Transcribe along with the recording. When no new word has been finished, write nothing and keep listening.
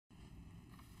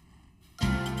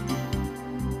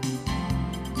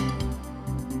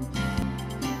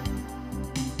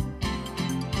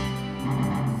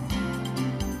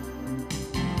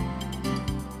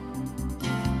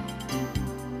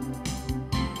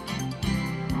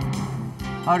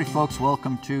Howdy folks,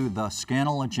 welcome to the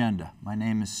Scannell Agenda. My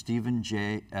name is Stephen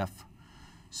J. F.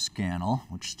 Scannell,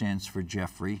 which stands for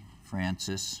Jeffrey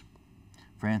Francis.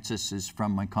 Francis is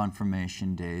from my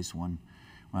confirmation days when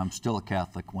I'm still a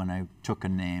Catholic, when I took a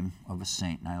name of a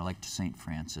saint, and I liked St.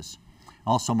 Francis.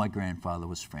 Also, my grandfather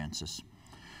was Francis.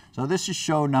 So this is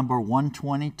show number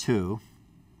 122,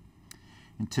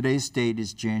 and today's date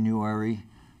is January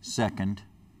 2nd,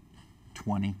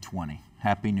 2020.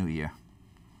 Happy New Year.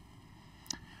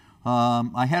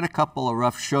 I had a couple of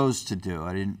rough shows to do.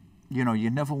 I didn't,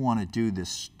 you never want to do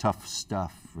this tough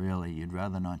stuff, really. You'd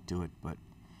rather not do it, but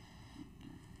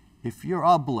if you're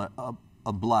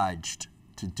obliged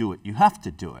to do it, you have to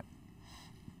do it.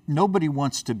 Nobody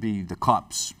wants to be the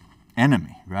cop's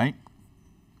enemy, right?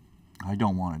 I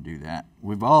don't want to do that.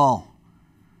 We've all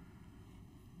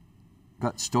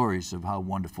got stories of how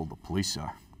wonderful the police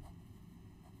are.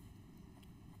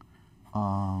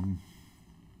 I'm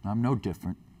no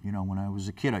different. When I was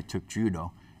a kid, I took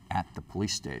judo at the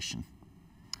police station.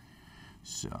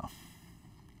 So,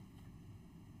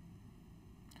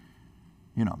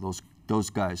 those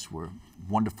guys were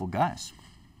wonderful guys.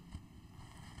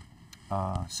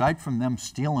 Aside from them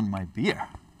stealing my beer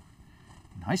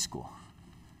in high school,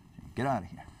 get out of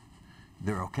here.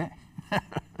 They're okay.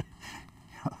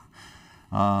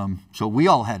 So we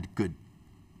all had it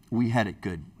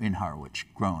good in Harwich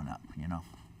growing up,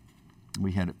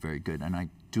 We had it very good, and I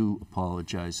do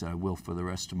apologize. I will for the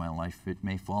rest of my life. It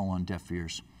may fall on deaf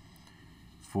ears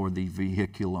for the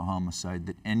vehicular homicide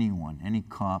that anyone, any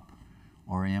cop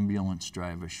or ambulance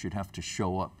driver should have to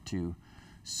show up to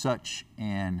such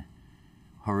an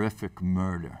horrific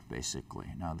murder,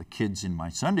 basically. Now, the kids in my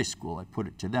Sunday school, I put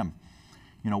it to them,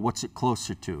 what's it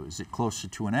closer to? Is it closer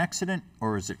to an accident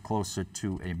or is it closer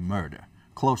to a murder?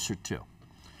 Closer to.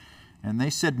 And they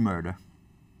said murder,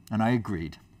 and I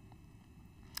agreed.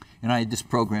 And I had this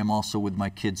program also with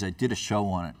my kids. I did a show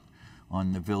on it,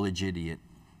 on the Village Idiot.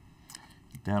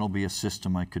 That'll be a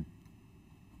system I could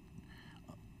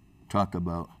talk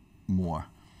about more.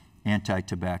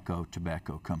 Anti-tobacco,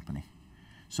 tobacco company.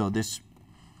 So this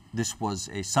was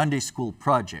a Sunday school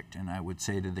project, and I would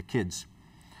say to the kids,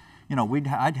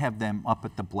 I'd have them up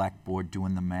at the blackboard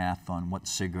doing the math on what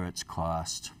cigarettes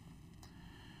cost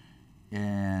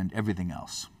and everything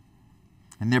else.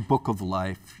 And their book of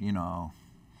life,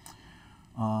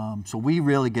 So we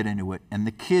really get into it, and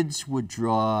the kids would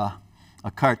draw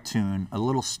a cartoon, a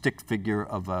little stick figure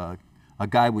of a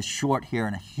guy with short hair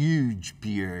and a huge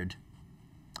beard,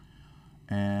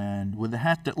 and with a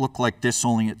hat that looked like this,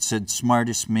 only it said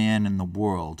 "smartest man in the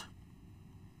world."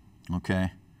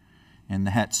 Okay, and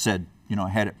the hat said, I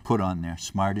had it put on there,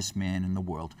 "smartest man in the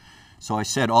world." So I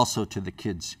said also to the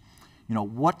kids,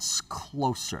 what's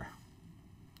closer?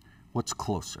 What's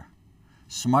closer?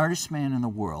 Smartest man in the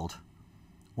world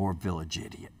or Village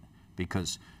Idiot?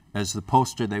 Because as the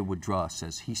poster they would draw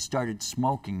says, he started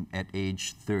smoking at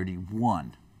age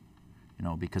 31.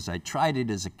 Because I tried it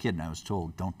as a kid and I was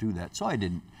told, don't do that, so I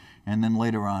didn't. And then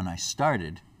later on I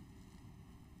started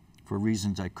for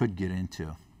reasons I could get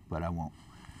into, but I won't,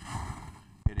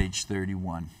 at age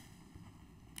 31.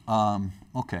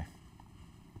 Okay.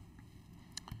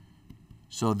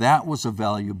 So that was a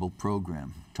valuable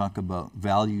program. Talk about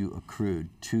value accrued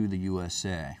to the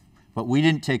USA. But we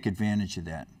didn't take advantage of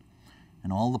that.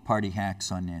 And all the party hacks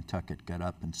on Nantucket got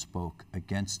up and spoke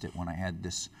against it when I had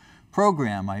this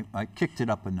program. I kicked it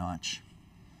up a notch,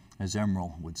 as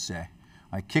Emerald would say.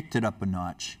 I kicked it up a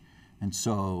notch. And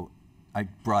so I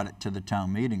brought it to the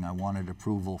town meeting. I wanted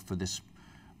approval for this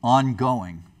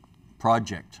ongoing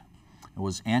project. It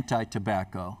was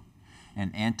anti-tobacco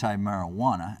and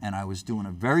anti-marijuana, and I was doing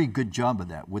a very good job of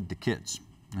that with the kids,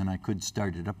 and I could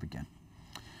start it up again.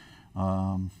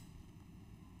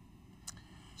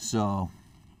 So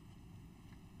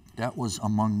that was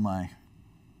among my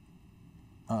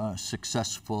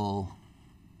successful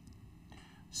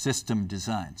system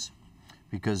designs,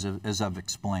 because as I've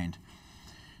explained,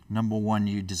 number one,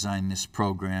 you design this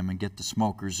program and get the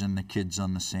smokers and the kids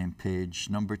on the same page.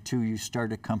 Number two, you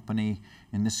start a company.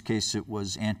 In this case, it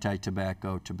was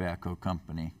anti-tobacco, tobacco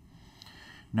company.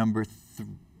 Number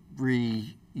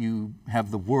three, you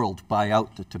have the world buy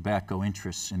out the tobacco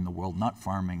interests in the world, not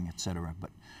farming, etc., but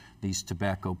these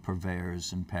tobacco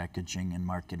purveyors and packaging and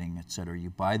marketing, etc. You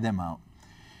buy them out,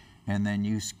 and then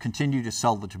you continue to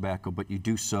sell the tobacco, but you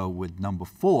do so with number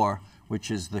four,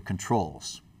 which is the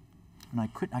controls. And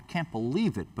I can't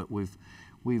believe it, but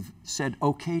we've said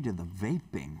okay to the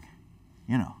vaping,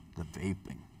 the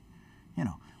vaping.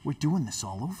 We're doing this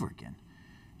all over again.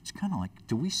 It's kind of like,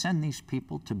 do we send these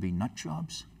people to be nut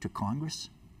jobs to Congress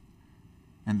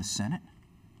and the Senate?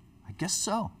 I guess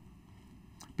so.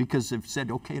 because they've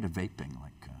said okay to vaping.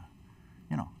 Like,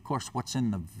 you know, of course, what's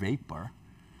in the vapor?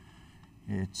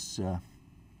 It's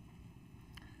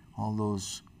all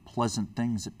those pleasant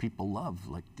things that people love,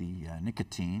 like the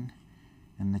nicotine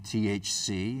and the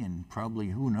THC and probably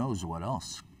who knows what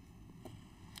else.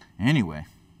 Anyway,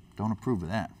 don't approve of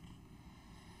that.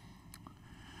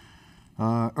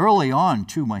 Early on,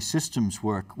 too, my systems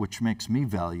work, which makes me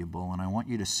valuable, and I want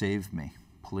you to save me.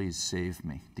 Please save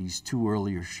me. These 2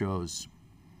 earlier shows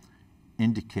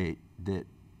indicate that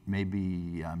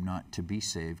maybe I'm not to be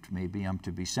saved. Maybe I'm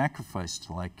to be sacrificed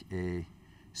like a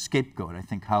scapegoat. I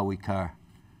think Howie Carr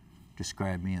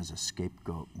described me as a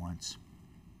scapegoat once,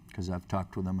 because I've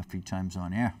talked with him a few times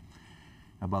on air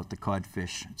about the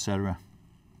codfish, etc.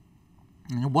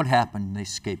 And what happened? They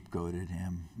scapegoated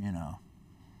him, you know.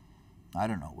 I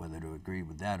don't know whether to agree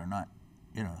with that or not.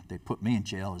 You know, they put me in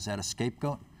jail. Is that a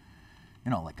scapegoat?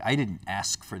 You know, like, I didn't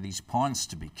ask for these pawns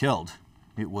to be killed.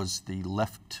 It was the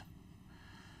left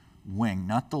wing,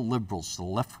 not the liberals, the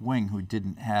left wing who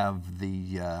didn't have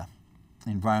the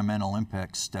environmental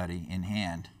impact study in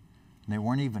hand. They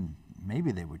weren't even,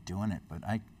 maybe they were doing it, but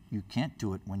you can't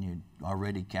do it when you're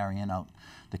already carrying out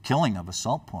the killing of a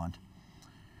salt pond,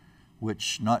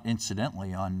 which, not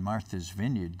incidentally, on Martha's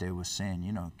Vineyard, they were saying,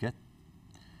 you know, get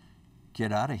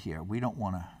out of here. We don't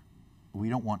want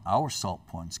our salt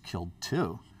ponds killed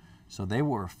too. So they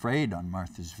were afraid on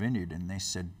Martha's Vineyard, and they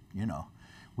said, you know,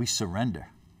 we surrender.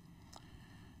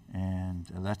 And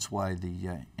that's why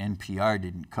the NPR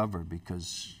didn't cover,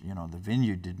 because, you know, the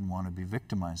Vineyard didn't want to be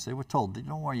victimized. They were told,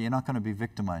 don't worry, you're not going to be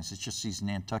victimized. It's just these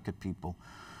Nantucket people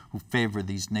who favor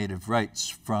these native rights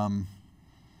from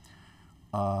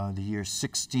the year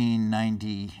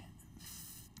 1690.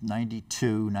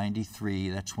 92, 93,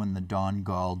 that's when the Don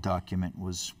Gall document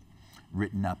was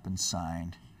written up and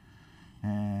signed.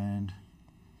 And,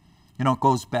 you know, it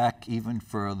goes back even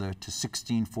further to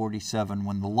 1647,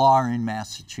 when the law in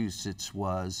Massachusetts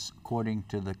was, according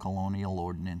to the colonial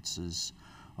ordinances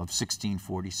of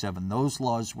 1647, those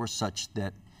laws were such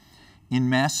that in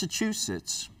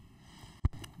Massachusetts,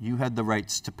 you had the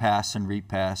rights to pass and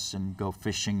repass and go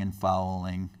fishing and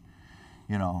fowling,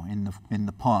 you know, in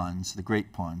the ponds, the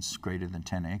great ponds, greater than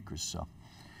 10 acres. So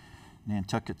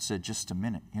Nantucket said, just a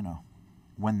minute, you know,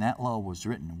 when that law was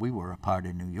written, we were a part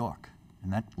of New York,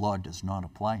 and that law does not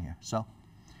apply here. So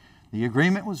the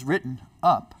agreement was written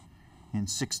up in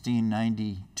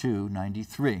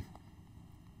 1692-93,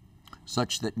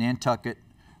 such that Nantucket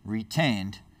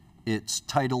retained its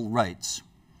title rights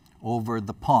over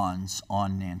the ponds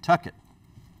on Nantucket.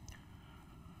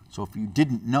 So if you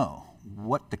didn't know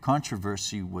what the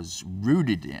controversy was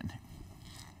rooted in,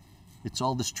 it's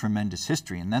all this tremendous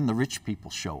history. And then the rich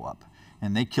people show up,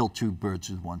 and they kill 2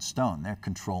 birds with 1 stone. They're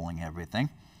controlling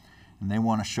everything, and they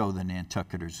want to show the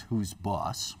Nantucketers who's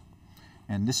boss.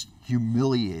 And this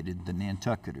humiliated the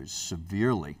Nantucketers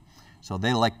severely. So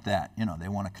they like that. You know, they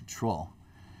want to control.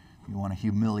 You want to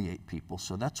humiliate people.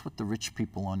 So that's what the rich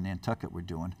people on Nantucket were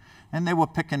doing. And they were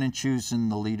picking and choosing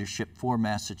the leadership for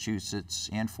Massachusetts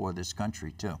and for this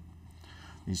country, too.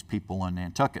 These people on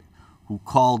Nantucket who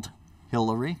called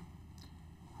Hillary,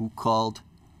 who called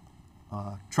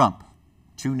Trump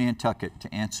to Nantucket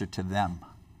to answer to them.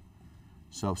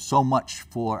 So much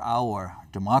for our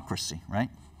democracy, right?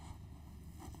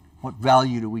 What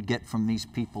value do we get from these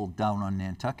people down on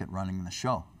Nantucket running the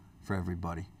show for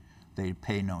everybody? They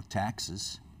pay no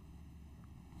taxes.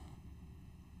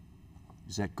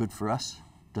 Is that good for us?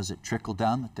 Does it trickle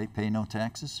down that they pay no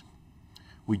taxes?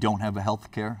 We don't have a health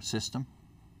care system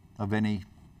of any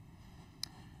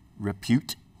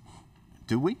repute,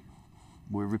 do we?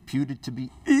 We're reputed to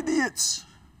be idiots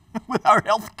with our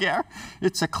health care.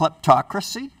 It's a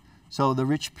kleptocracy. So the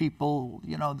rich people,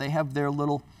 you know, they have their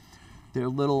little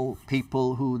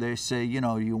people who they say, you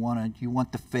know, you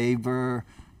want the favor?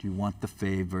 Do you want the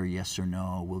favor? Yes or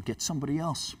no? We'll get somebody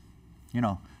else. You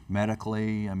know,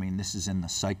 medically, I mean, this is in the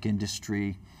psych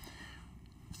industry,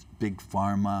 big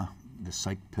pharma, the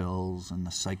psych pills and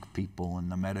the psych people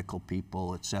and the medical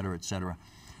people, et cetera, et cetera.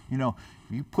 You know,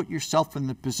 you put yourself in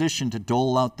the position to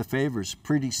dole out the favors,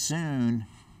 pretty soon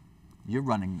you're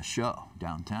running the show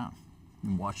downtown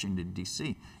in Washington,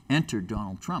 D.C. Enter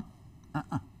Donald Trump.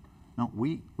 No,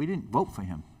 we didn't vote for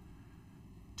him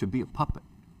to be a puppet.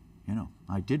 You know,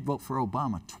 I did vote for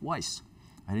Obama twice.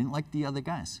 I didn't like the other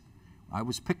guys. I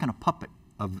was picking a puppet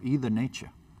of either nature,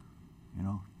 you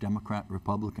know, Democrat,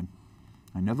 Republican.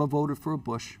 I never voted for a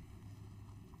Bush.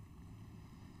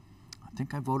 I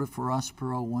think I voted for Ross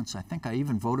Perot once. I think I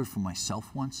even voted for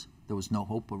myself once. There was no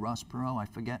hope of Ross Perot. I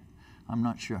forget. I'm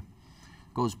not sure.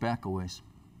 Goes back a ways.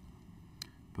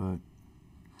 But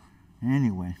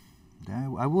anyway,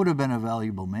 I would have been a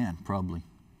valuable man, probably,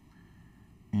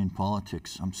 in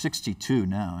politics. I'm 62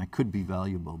 now. I could be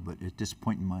valuable, but at this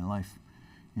point in my life,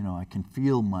 you know, I can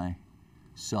feel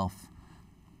myself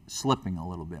slipping a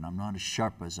little bit. I'm not as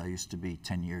sharp as I used to be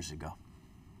 10 years ago.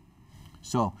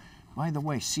 So, by the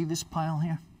way, see this pile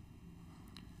here?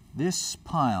 This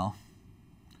pile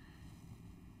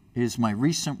is my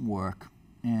recent work,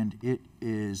 and it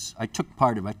is, I took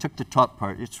the top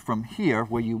part. It's from here,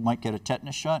 where you might get a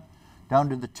tetanus shot, down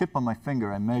to the tip of my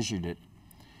finger. I measured it.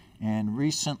 And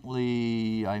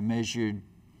recently I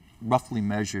roughly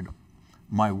measured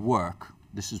my work.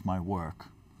 This is my work.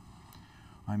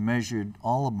 I measured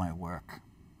all of my work,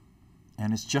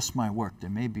 and it's just my work. There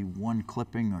may be one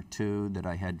clipping or two that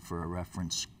I had for a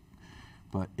reference,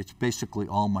 but it's basically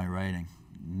all my writing,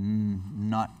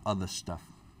 not other stuff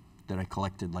that I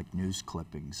collected like news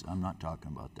clippings. I'm not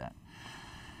talking about that.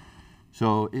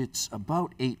 So it's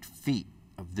about 8 feet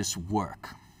of this work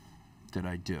that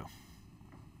I do.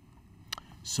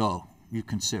 So you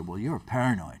can say, well, you're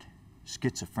paranoid,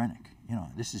 schizophrenic. You know,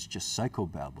 this is just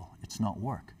psychobabble. It's not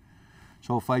work.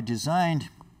 So if I designed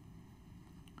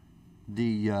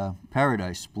the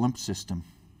Paradise blimp system,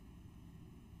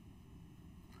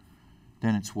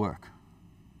 then it's work.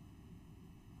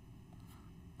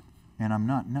 And I'm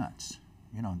not nuts.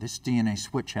 You know, this DNA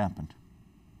switch happened.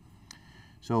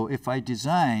 So if I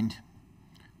designed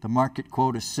the market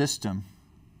quota system,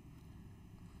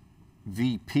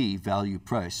 VP, value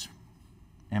price,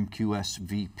 MQS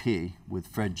VP, with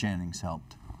Fred Jennings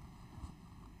helped,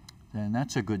 then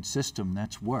that's a good system.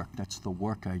 That's work. That's the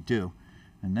work I do.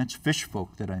 And that's fish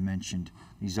folk that I mentioned.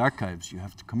 These archives, you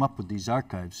have to come up with these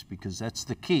archives, because that's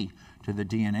the key to the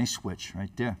DNA switch right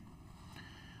there.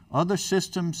 Other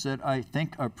systems that I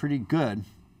think are pretty good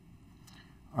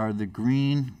are the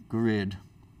green grid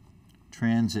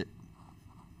transit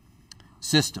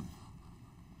system.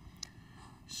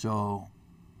 So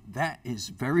that is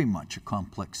very much a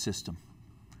complex system.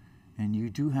 And you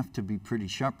do have to be pretty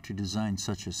sharp to design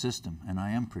such a system. And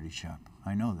I am pretty sharp.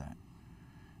 I know that.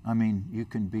 I mean, you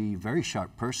can be a very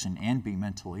sharp person and be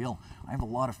mentally ill. I have a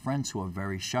lot of friends who are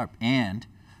very sharp and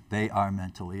they are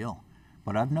mentally ill.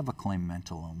 But I've never claimed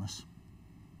mental illness.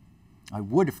 I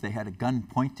would if they had a gun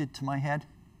pointed to my head.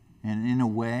 And in a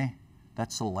way,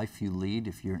 that's the life you lead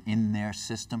if you're in their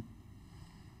system,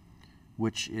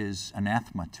 which is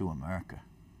anathema to America,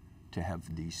 to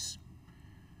have these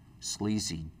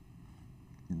sleazy,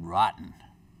 rotten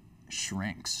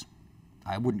shrinks.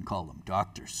 I wouldn't call them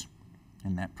doctors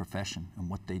in that profession, and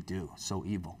what they do, so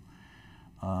evil.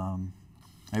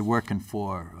 They're working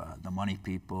for the money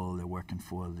people. They're working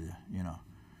for the, you know,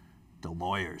 the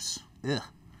lawyers. Ugh,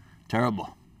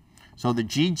 terrible. So the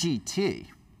GGT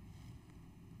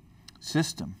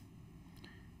system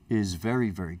is very,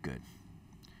 very good.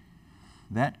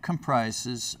 That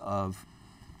comprises of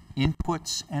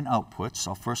inputs and outputs.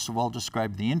 I'll first of all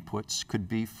describe the inputs. Could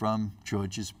be from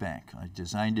George's Bank. I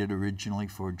designed it originally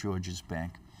for George's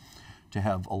Bank to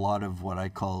have a lot of what I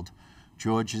called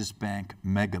George's Bank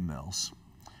mega mills.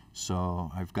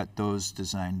 So I've got those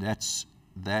designed.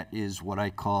 That is what I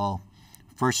call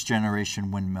first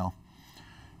generation windmill.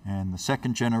 And the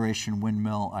second generation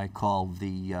windmill I call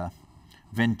the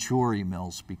Venturi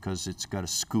mills, because it's got a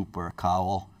scoop or a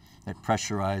cowl that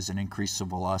pressurize and increase the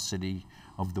velocity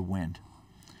of the wind.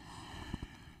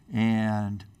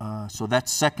 And so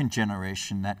that's second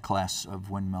generation, that class of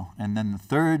windmill. And then the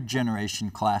third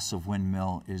generation class of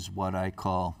windmill is what I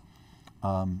call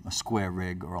a square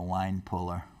rig or a line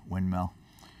puller windmill,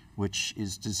 which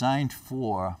is designed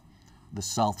for the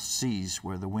South Seas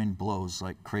where the wind blows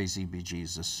like crazy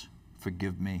bejesus.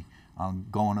 Forgive me, I'm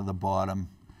going to the bottom.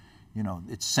 You know,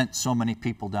 it sent so many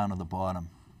people down to the bottom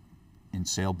in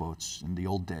sailboats in the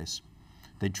old days.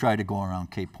 They'd try to go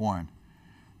around Cape Horn.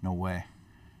 No way.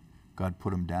 God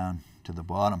put them down to the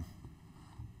bottom.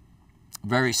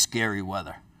 Very scary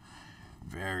weather.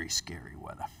 Very scary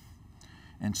weather.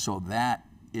 And so that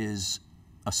is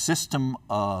a system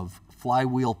of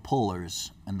flywheel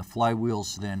pullers, and the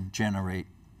flywheels then generate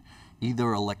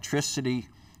either electricity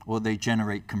or they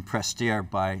generate compressed air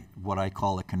by what I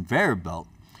call a conveyor belt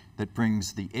that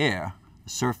brings the air, the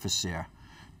surface air,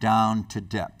 down to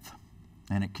depth.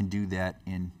 And it can do that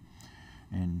in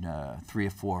 3 or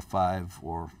 4 or 5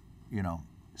 or, you know,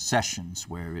 sessions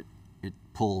where it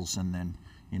pulls, and then,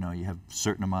 you know, you have a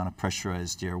certain amount of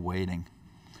pressurized air waiting.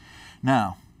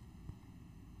 Now,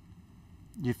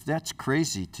 if that's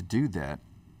crazy to do that,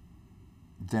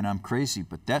 then I'm crazy.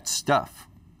 But that stuff,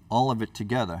 all of it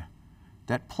together,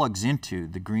 that plugs into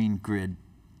the green grid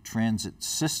transit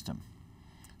system.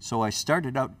 So I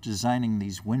started out designing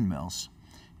these windmills,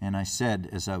 And I said,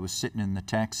 as I was sitting in the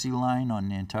taxi line on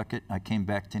Nantucket, I came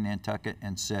back to Nantucket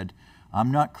and said,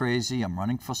 I'm not crazy, I'm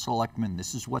running for selectman,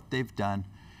 this is what they've done.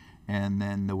 And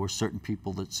then there were certain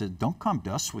people that said, don't come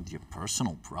to us with your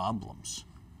personal problems.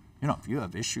 You know, if you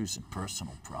have issues and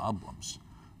personal problems.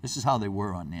 This is how they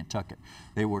were on Nantucket.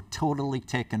 They were totally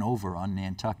taken over on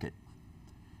Nantucket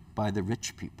by the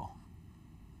rich people.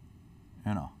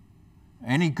 You know,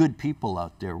 any good people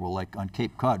out there were like on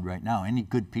Cape Cod right now, any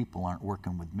good people aren't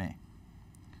working with me.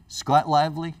 Scott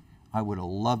Lively, I would have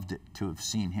loved it to have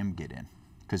seen him get in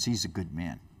because he's a good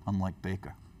man, unlike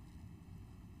Baker.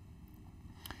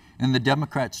 And the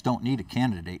Democrats don't need a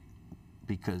candidate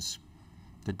because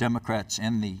the Democrats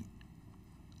and the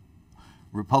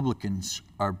Republicans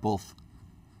are both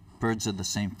birds of the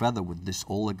same feather with this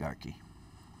oligarchy.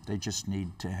 They just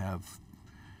need to have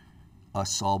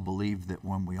us all believe that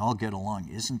when we all get along,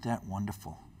 isn't that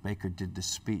wonderful? Baker did this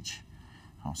speech.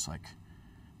 I was like,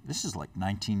 this is like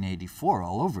 1984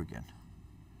 all over again.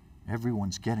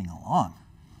 Everyone's getting along.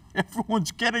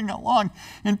 Everyone's getting along.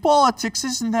 In politics,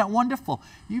 isn't that wonderful?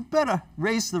 You better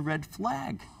raise the red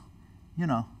flag, you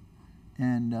know.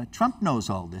 And Trump knows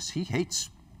all this. He hates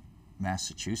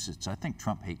Massachusetts. I think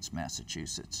Trump hates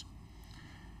Massachusetts.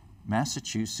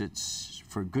 Massachusetts,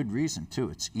 for good reason, too.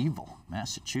 It's evil.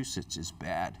 Massachusetts is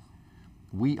bad.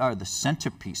 We are the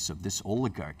centerpiece of this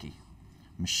oligarchy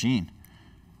machine.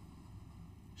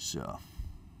 So,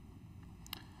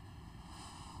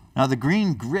 now the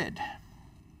green grid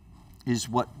is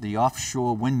what the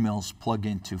offshore windmills plug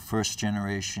into, first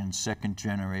generation, second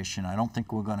generation. I don't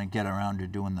think we're going to get around to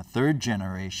doing the third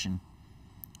generation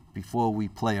before we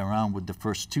play around with the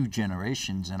first two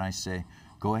generations. And I say,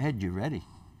 go ahead, you're ready.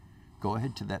 Go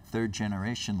ahead to that third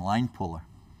generation line puller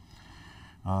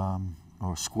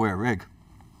or square rig.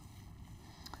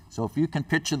 So if you can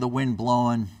picture the wind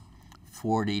blowing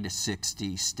 40 to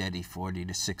 60, steady 40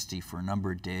 to 60 for a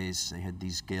number of days, they had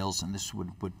these gales, and this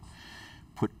would put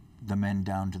the men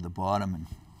down to the bottom and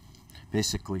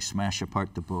basically smash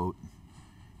apart the boat.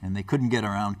 And they couldn't get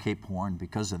around Cape Horn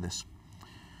because of this.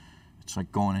 It's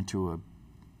like going into a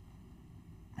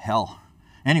hell.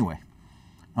 Anyway,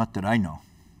 not that I know.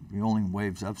 The only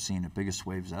waves I've seen, the biggest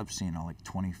waves I've seen are like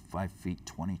 25 feet,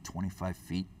 20, 25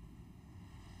 feet.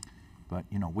 But,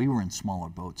 you know, we were in smaller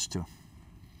boats too.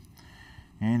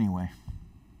 Anyway,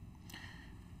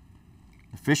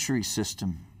 the fishery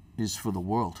system is for the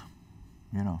world.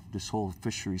 You know, this whole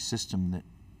fishery system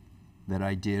that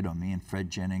I did, or me and Fred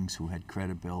Jennings, who had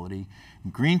credibility.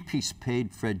 And Greenpeace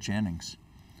paid Fred Jennings,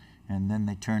 and then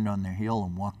they turned on their heel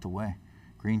and walked away.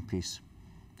 Greenpeace.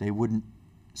 They wouldn't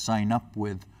sign up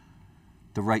with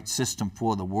the right system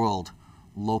for the world.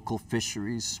 Local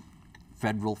fisheries,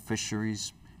 federal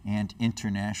fisheries, and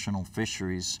international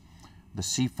fisheries. The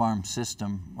sea farm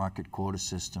system, market quota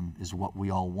system, is what we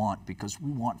all want because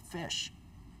we want fish,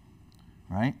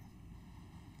 right?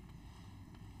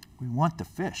 We want the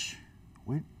fish.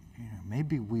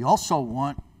 Maybe we also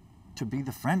want to be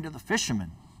the friend of the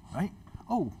fishermen, right?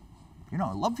 Oh, you know,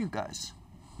 I love you guys.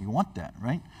 You want that,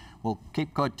 right? Well,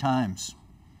 Cape Cod Times,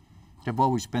 they've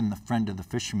always been the friend of the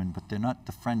fishermen, but they're not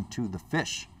the friend to the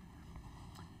fish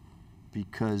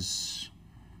because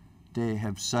they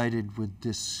have sided with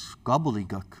this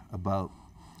gobbledygook about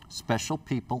special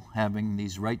people having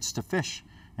these rights to fish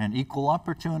and equal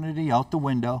opportunity out the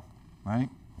window, right?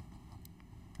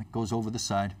 That goes over the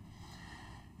side.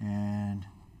 And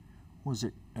was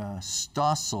it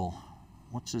Stossel?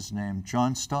 What's his name?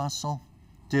 John Stossel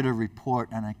did a report,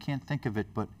 and I can't think of it,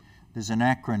 but there's an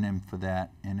acronym for that,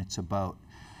 and it's about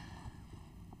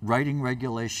writing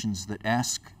regulations that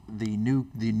ask the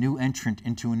new entrant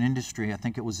into an industry. I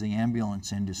think it was the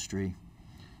ambulance industry.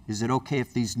 Is it okay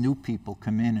if these new people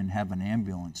come in and have an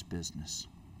ambulance business?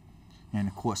 And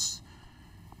of course,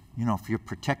 you know, if you're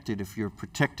a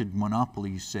protected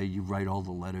monopoly, you say you write all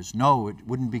the letters. No, it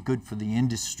wouldn't be good for the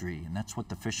industry, and that's what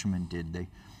the fishermen did. They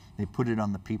put it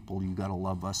on the people. You got to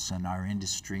love us and our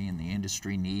industry, and the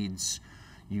industry needs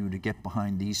you to get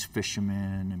behind these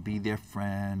fishermen and be their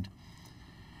friend.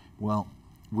 Well,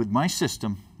 with my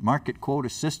system, market quota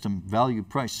system, value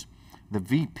price, the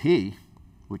VP,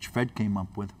 which Fred came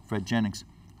up with, Fred Jennings,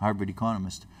 Harvard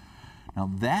economist. Now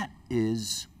that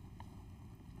is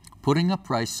putting a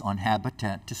price on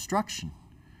habitat destruction.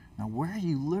 Now where are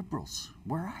you liberals?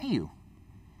 Where are you?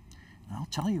 And I'll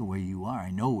tell you where you are.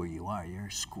 I know where you are. You're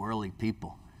squirrely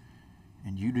people.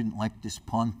 And you didn't like this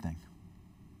pond thing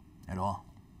at all.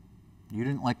 You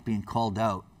didn't like being called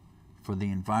out for the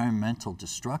environmental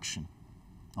destruction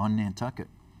on Nantucket.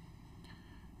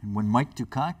 And when Mike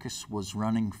Dukakis was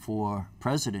running for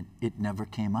president, it never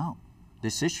came out.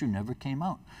 This issue never came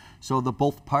out. So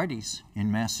both parties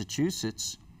in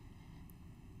Massachusetts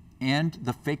and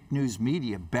the fake news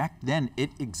media, back then it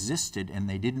existed and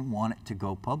they didn't want it to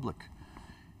go public.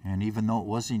 And even though it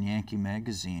was in Yankee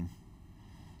magazine,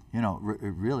 you know,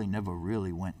 it really never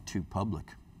really went too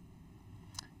public.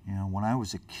 You know, when I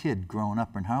was a kid growing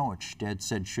up in Harwich, Dad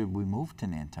said, should we move to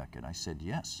Nantucket? I said,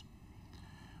 yes.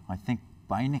 I think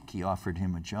Beinecke offered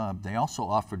him a job. They also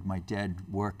offered my dad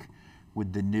work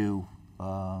with the new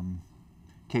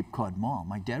Cape Cod Mall.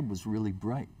 My dad was really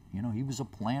bright. You know, he was a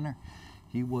planner.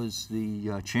 He was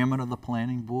the chairman of the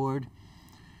planning board,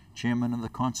 chairman of the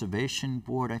conservation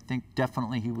board. I think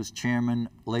definitely he was chairman.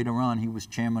 Later on, he was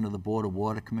chairman of the Board of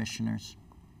Water Commissioners.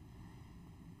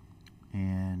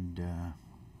 And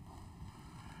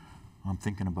I'm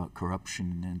thinking about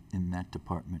corruption in that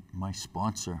department. My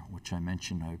sponsor, which I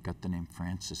mentioned, I got the name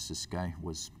Francis. This guy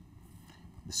was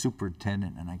the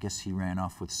superintendent, and I guess he ran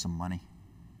off with some money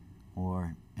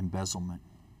or embezzlement.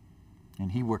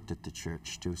 And he worked at the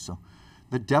church too. So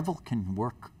the devil can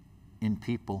work in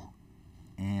people,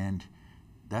 and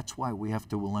that's why we have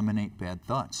to eliminate bad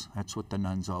thoughts. That's what the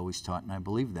nuns always taught, and I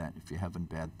believe that. If you're having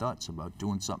bad thoughts about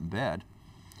doing something bad,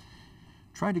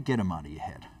 try to get them out of your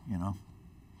head, you know.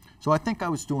 So I think I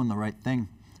was doing the right thing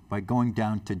by going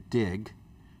down to dig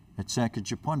at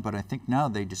Sackage Pond, but I think now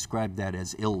they describe that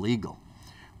as illegal.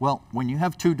 Well, when you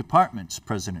have two departments,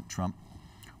 President Trump,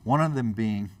 one of them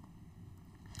being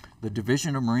the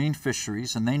Division of Marine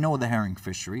Fisheries, and they know the herring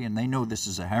fishery, and they know this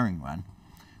is a herring run,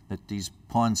 that these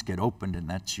ponds get opened, and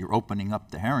that's you're opening up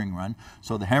the herring run,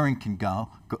 so the herring can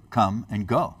come and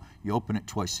go. You open it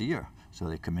twice a year, so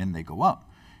they come in, they go out.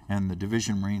 And the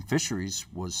Division of Marine Fisheries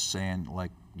was saying,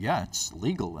 like, yeah, it's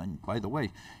legal, and by the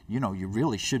way, you know, you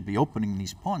really should be opening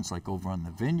these ponds, like over on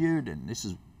the Vineyard, and this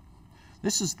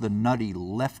is the nutty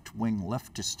left-wing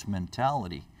leftist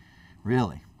mentality,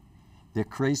 really. They're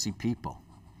crazy people.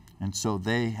 And so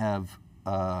they have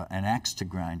an axe to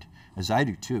grind, as I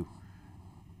do too.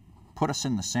 Put us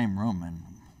in the same room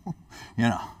and, you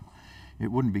know,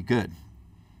 it wouldn't be good.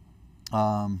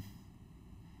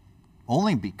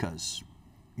 Only because,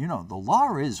 you know, the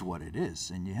law is what it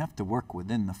is, and you have to work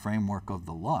within the framework of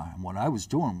the law. And what I was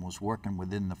doing was working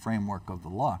within the framework of the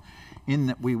law, in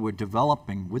that we were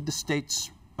developing, with the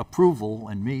state's approval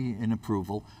and me in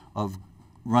approval, of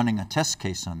running a test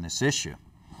case on this issue.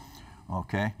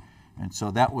 Okay? And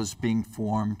so that was being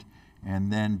formed,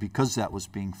 and then because that was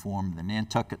being formed, the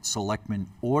Nantucket Selectmen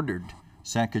ordered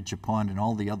Sackage Pond and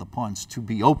all the other ponds to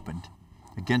be opened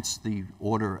against the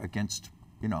order against,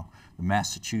 you know, the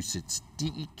Massachusetts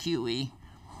DEQE, you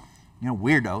know,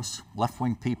 weirdos,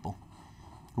 left-wing people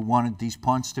who wanted these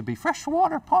ponds to be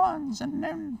freshwater ponds and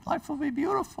then life will be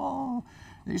beautiful.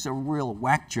 These are real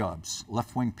whack jobs,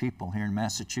 left-wing people here in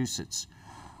Massachusetts,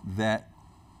 that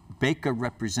Baker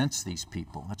represents these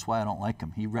people. That's why I don't like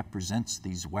him. He represents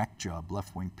these whack job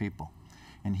left-wing people,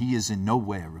 and he is in no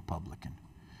way a Republican.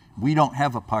 We don't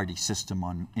have a party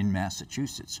system in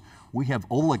Massachusetts. We have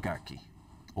oligarchy.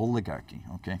 Oligarchy,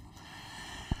 okay?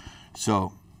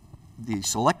 So the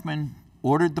selectmen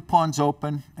ordered the ponds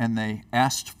open, and they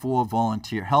asked for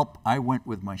volunteer help. I went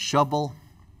with my shovel.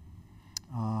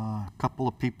 A couple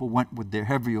of people went with their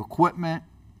heavy equipment.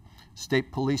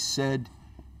 State police said,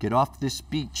 get off this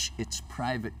beach, it's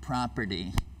private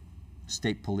property.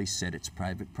 State police said it's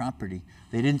private property.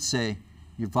 They didn't say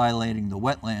you're violating the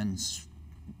wetlands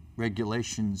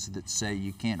regulations that say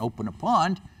you can't open a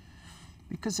pond,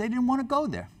 because they didn't want to go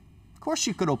there. Of course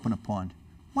you could open a pond.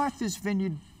 Martha's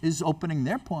Vineyard is opening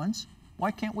their ponds.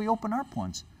 Why can't we open our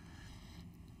ponds?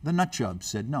 The nut jobs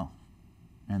said no.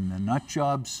 And the nut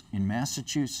jobs in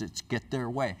Massachusetts get their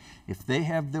way. If they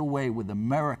have their way with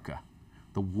America,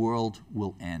 the world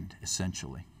will end,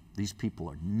 essentially. These people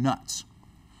are nuts.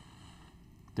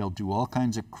 They'll do all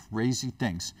kinds of crazy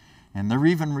things. And they're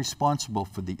even responsible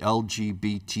for the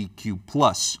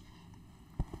LGBTQ+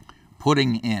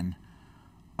 putting in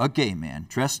a gay man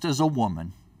dressed as a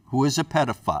woman who is a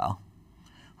pedophile,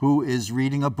 who is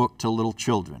reading a book to little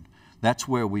children. That's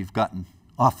where we've gotten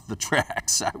off the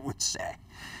tracks, I would say.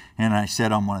 And I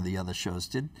said on one of the other shows,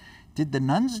 did the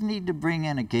nuns need to bring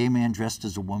in a gay man dressed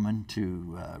as a woman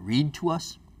to read to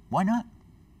us? Why not?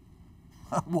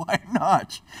 Why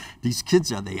not? These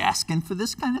kids, are they asking for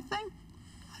this kind of thing?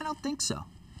 I don't think so.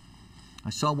 I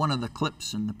saw one of the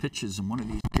clips and the pictures, and one of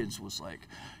these kids was like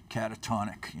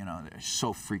catatonic. You know, they're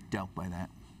so freaked out by that.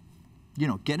 You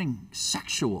know, getting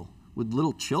sexual with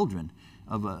little children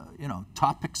of a, you know,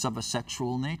 topics of a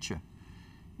sexual nature.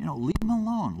 You know, leave them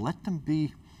alone. Let them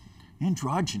be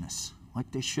androgynous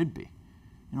like they should be.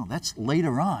 You know, that's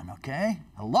later on, okay?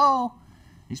 Hello?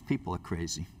 These people are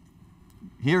crazy.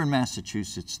 Here in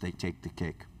Massachusetts, they take the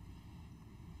cake.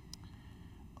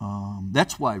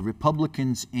 That's why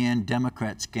Republicans and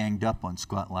Democrats ganged up on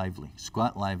Scott Lively.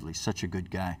 Scott Lively, such a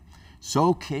good guy.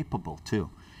 So capable, too.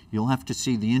 You'll have to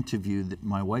see the interview that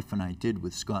my wife and I did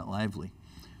with Scott Lively.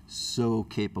 So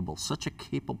capable. Such a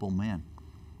capable man.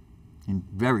 And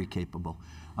very capable.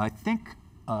 I think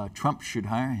Trump should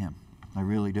hire him. I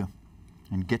really do.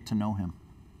 And get to know him.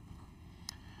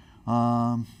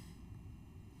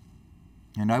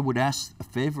 And I would ask a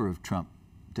favor of Trump,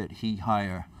 that he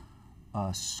hire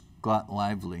Scott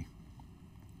Lively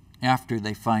after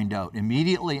they find out,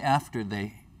 immediately after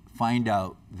they find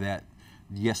out that,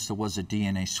 yes, there was a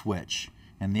DNA switch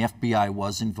and the FBI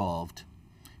was involved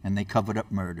and they covered up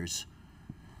murders,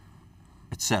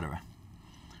 etc.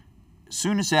 As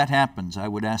soon as that happens, I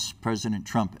would ask President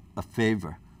Trump a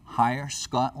favor. Hire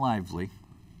Scott Lively,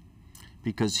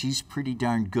 because he's pretty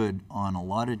darn good on a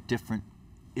lot of different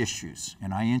issues.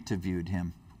 And I interviewed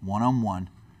him one-on-one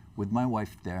with my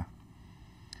wife there,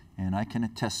 and I can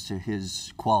attest to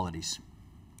his qualities.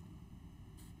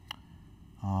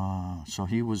 So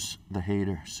he was the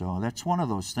hater. So that's one of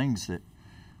those things that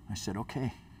I said,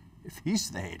 okay, if he's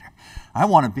the hater, I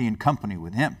want to be in company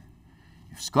with him.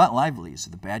 If Scott Lively is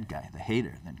the bad guy, the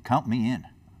hater, then count me in.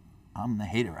 I'm the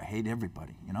hater. I hate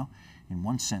everybody, you know. In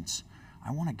one sense,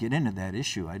 I want to get into that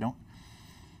issue. I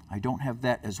don't have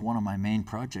that as one of my main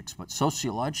projects, but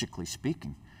sociologically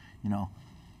speaking, you know,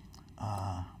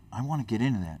 I want to get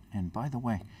into that. And by the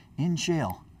way, in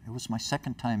jail, it was my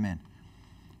second time in,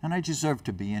 and I deserved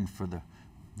to be in for the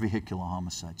vehicular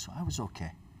homicide, so I was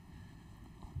okay,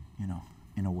 you know,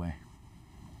 in a way.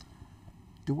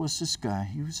 There was this guy,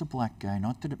 he was a black guy,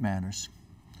 not that it matters,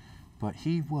 but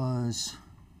he was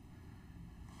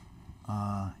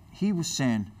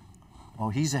saying, oh,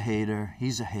 he's a hater,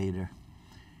 he's a hater.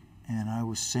 And I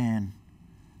was saying,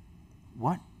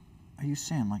 what are you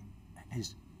saying? Like,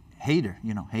 he's hater,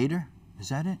 you know, hater? Is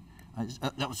that it?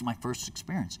 That was my first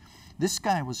experience. This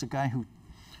guy was a guy who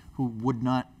would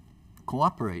not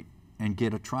cooperate and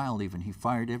get a trial even. He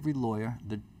fired every lawyer.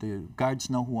 The guards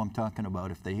know who I'm talking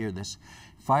about if they hear this.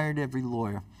 Fired every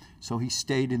lawyer. So he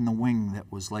stayed in the wing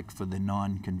that was like for the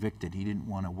non-convicted. He didn't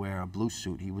want to wear a blue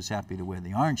suit. He was happy to wear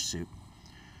the orange suit.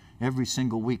 Every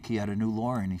single week he had a new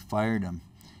lawyer and he fired him.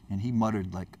 And he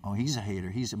muttered like, oh, he's a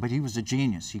hater. But he was a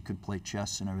genius. He could play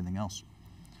chess and everything else.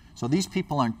 So these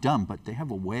people aren't dumb, but they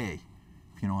have a way,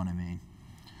 if you know what I mean.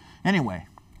 Anyway,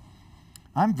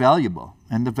 I'm valuable.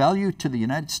 And the value to the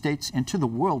United States and to the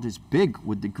world is big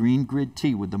with the green grid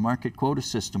T, with the market quota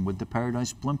system, with the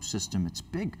Paradise Blimp system. It's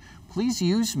big. Please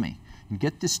use me and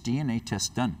get this DNA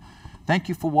test done. Thank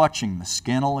you for watching the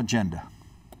Scannell Agenda.